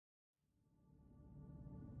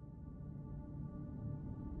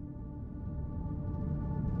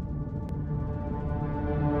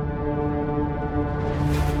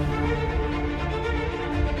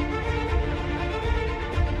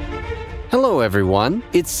Hello everyone,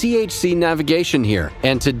 it's CHC Navigation here,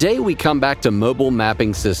 and today we come back to Mobile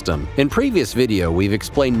Mapping System. In previous video, we've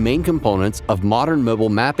explained main components of modern mobile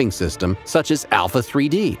mapping system such as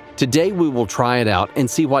Alpha3D. Today we will try it out and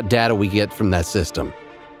see what data we get from that system.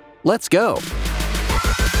 Let's go!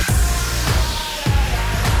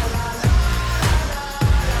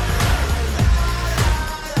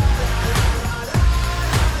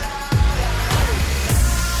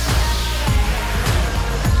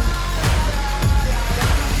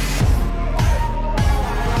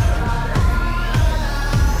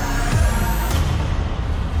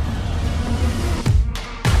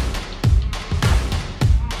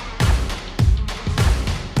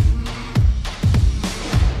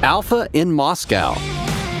 Alpha in Moscow.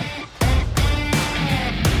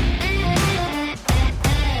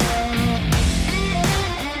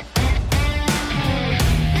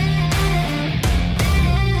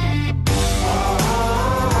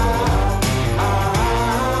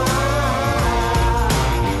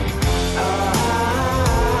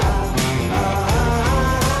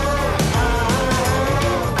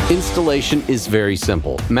 Installation is very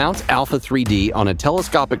simple. Mount Alpha3D on a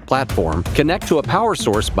telescopic platform, connect to a power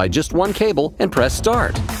source by just one cable, and press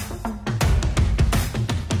Start.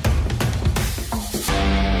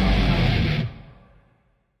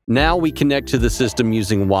 Now we connect to the system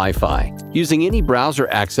using Wi-Fi. Using any browser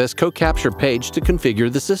access co-capture page to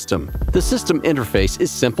configure the system. The system interface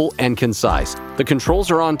is simple and concise. The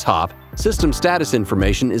controls are on top, system status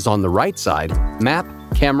information is on the right side, map,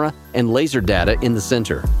 camera, and laser data in the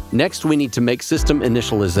center. Next, we need to make system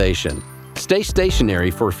initialization. Stay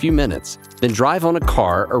stationary for a few minutes, then drive on a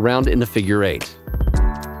car around in a figure 8.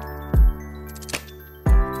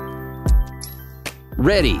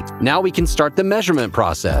 Ready! Now we can start the measurement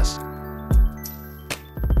process.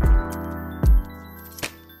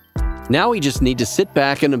 Now we just need to sit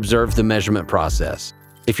back and observe the measurement process.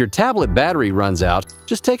 If your tablet battery runs out,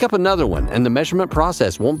 just take up another one and the measurement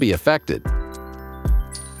process won't be affected.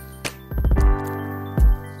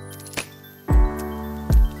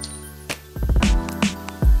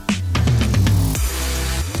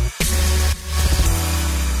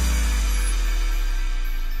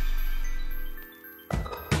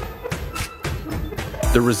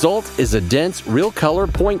 The result is a dense, real-color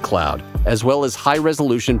point cloud, as well as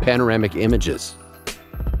high-resolution panoramic images.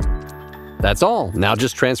 That's all. Now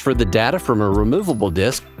just transfer the data from a removable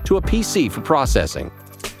disk to a PC for processing.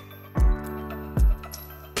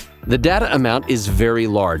 The data amount is very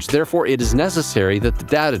large, therefore it is necessary that the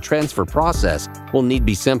data transfer process will need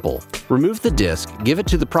be simple. Remove the disk, give it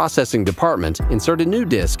to the processing department, insert a new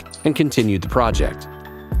disk, and continue the project.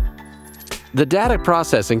 The data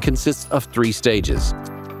processing consists of 3 stages.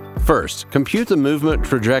 First, compute the movement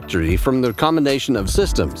trajectory from the combination of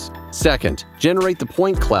systems. Second, generate the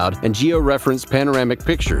point cloud and georeference panoramic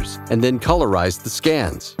pictures, and then colorize the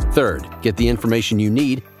scans. Third, get the information you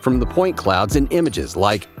need from the point clouds in images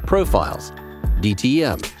like profiles,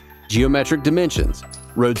 DTM, geometric dimensions,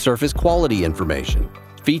 road surface quality information,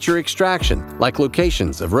 feature extraction like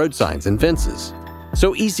locations of road signs and fences.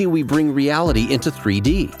 So easy we bring reality into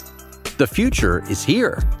 3D. The future is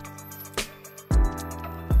here.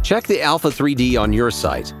 Check the Alpha3D on your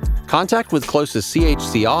site. Contact with closest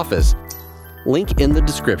CHC office, link in the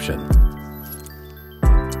description.